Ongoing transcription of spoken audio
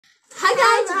Hi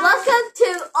guys, welcome to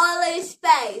Online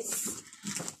Space.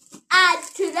 And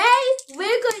today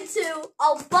we're going to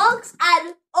unbox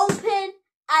and open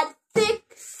and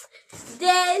fix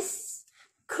this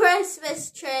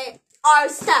Christmas tree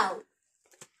ourselves.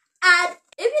 And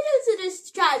if you're new to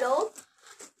this channel,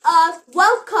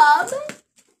 welcome.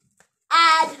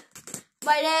 And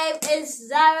my name is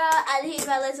Zara and he's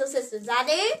my little sister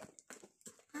Zaddy.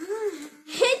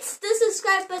 Hit the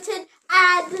subscribe button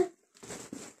and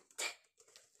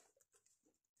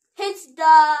hit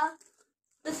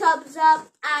the thumbs up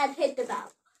and hit the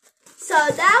bell. So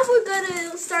now we're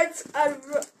gonna start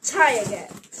trying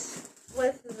it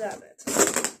with rabbit.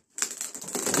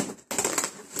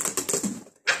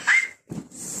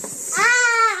 So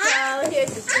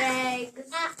here's the strings,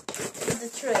 the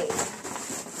tree,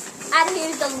 and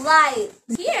here's the light.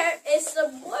 Here is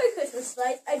some more Christmas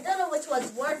lights. I don't know which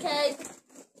one's working.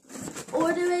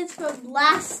 Ornaments from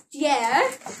last year.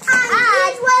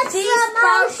 And these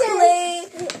sparkly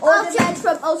ornaments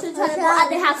from Ocean Temple,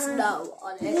 and they have snow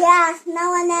on it. Yeah,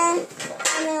 snow on it.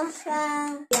 And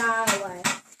also,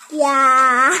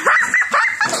 yeah.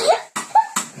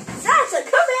 Sasha,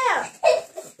 come here.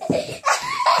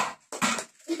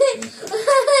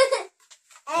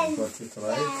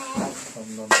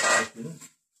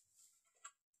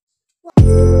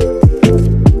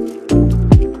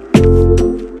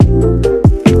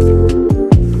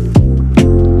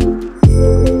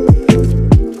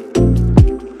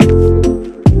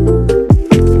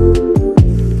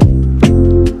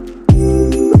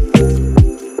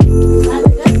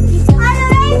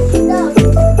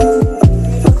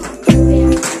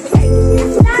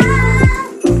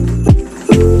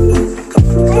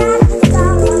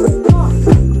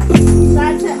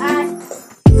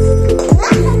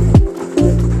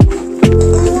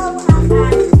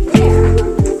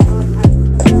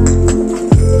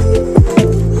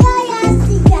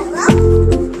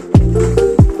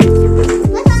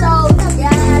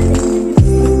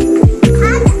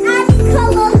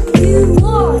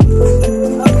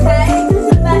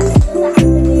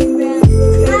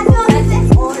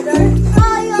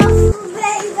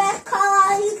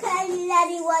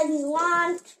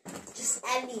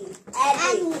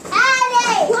 And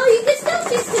well, you can still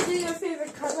choose to do your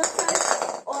favorite color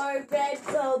first or red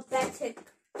velvetic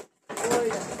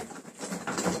order.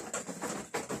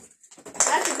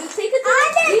 That's a big thing. I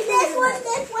did this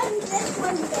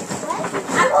one.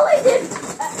 I've only did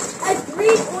a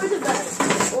green ornament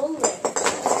only.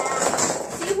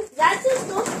 See, that's just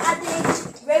not adding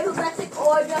red velvetic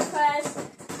order first.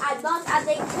 I'm not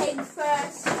adding pink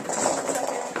first.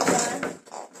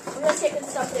 We're just taking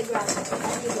something random.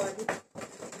 Anyone.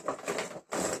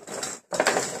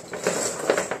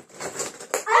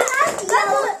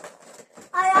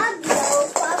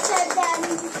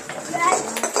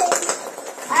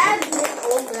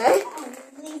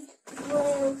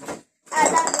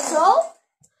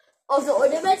 Of the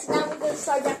ornaments, now we're going to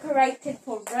start decorating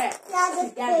for red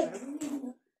together.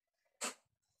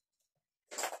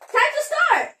 Time to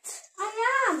start! I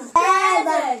am.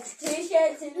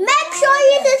 Make sure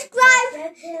you subscribe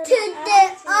to the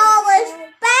Always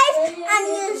Space and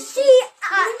you see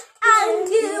and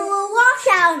you will watch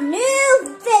our new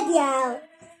video.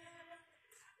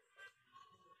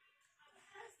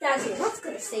 Daddy, what's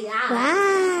going to say that?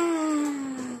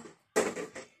 Wow.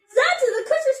 Santa, the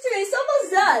Christmas tree is almost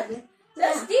done.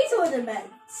 There's these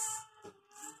ornaments.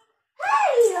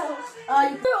 Hey!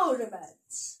 Your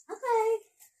ornaments. Okay.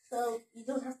 So you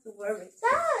don't have to worry.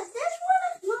 Dad, this one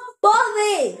is not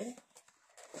Bobby!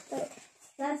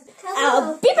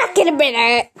 I'll be back in a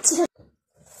minute.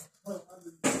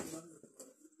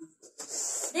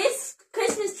 This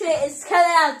Christmas tree is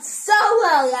coming out so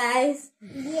well, guys.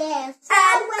 Yes.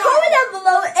 And comment down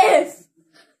below if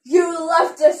you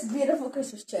love this beautiful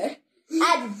Christmas tree.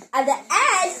 And at the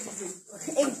end,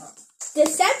 in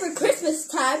December Christmas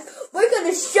time, we're going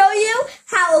to show you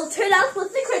how it'll turn out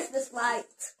with the Christmas light.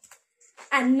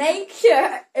 And make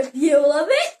sure, if you love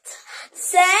it,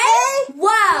 say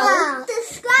wow.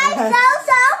 Subscribe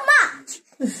so much.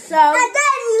 So, And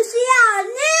then you see our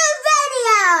new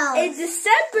video. in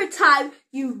December time,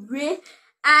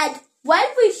 and when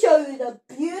we show you the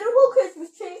beautiful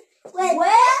Christmas tree, With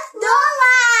the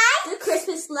the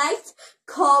Christmas lights,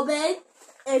 comment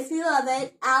if you love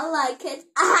it, I like it,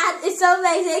 and it's so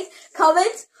amazing.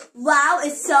 Comment, wow,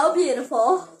 it's so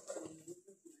beautiful.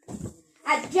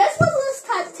 And just one last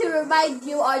time to remind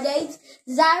you our names,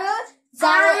 Zara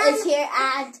is here,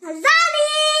 and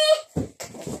Zaddy.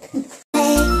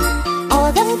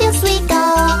 All the fields we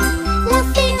go,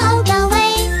 laughing all the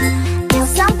way.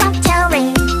 Bells on bobtail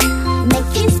ring,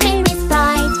 making spirits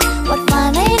bright. What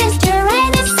fun it is to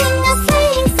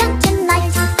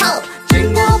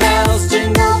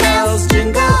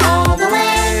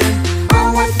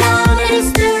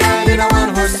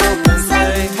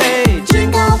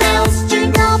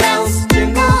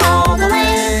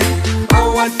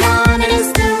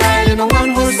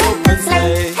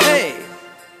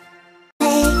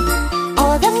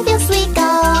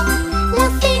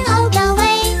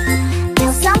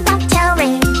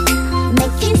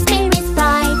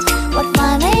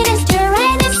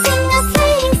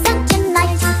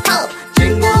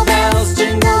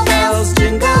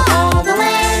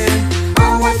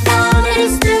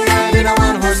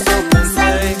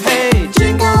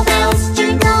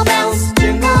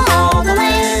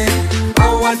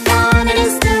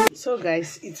So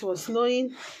guys, it was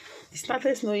snowing. It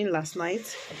started snowing last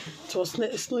night. It was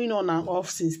snowing on and off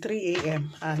since 3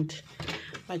 a.m. and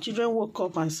my children woke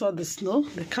up and saw the snow.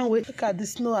 They can't wait to look at the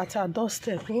snow at our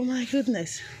doorstep. Oh my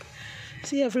goodness.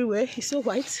 See everywhere. It's so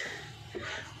white.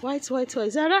 White, white,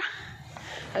 white. Zara,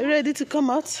 are you ready to come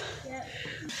out? Yep.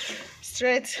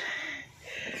 Straight.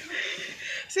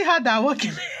 See how they're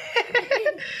walking.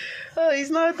 Oh, it's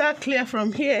not that clear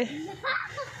from here.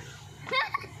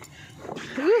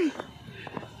 Ooh.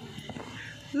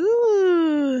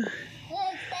 Ooh.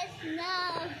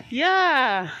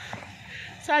 Yeah.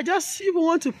 So I just even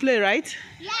want to play, right?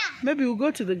 Yeah. Maybe we'll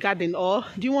go to the garden, or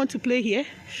do you want to play here?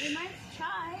 We might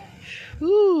try.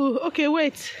 Ooh, okay,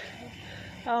 wait.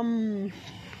 How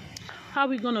are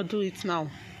we gonna do it now?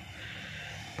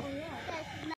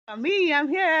 Me, I'm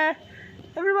here.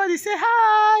 Everybody say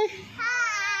hi. Hi.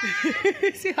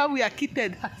 See how we are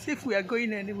kitted as if we are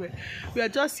going anywhere. We are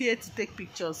just here to take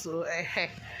pictures, so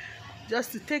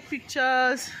just to take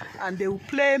pictures, and they will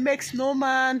play, make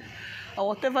snowman or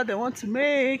whatever they want to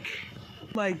make. Oh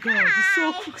my God,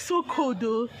 it's so cold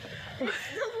though.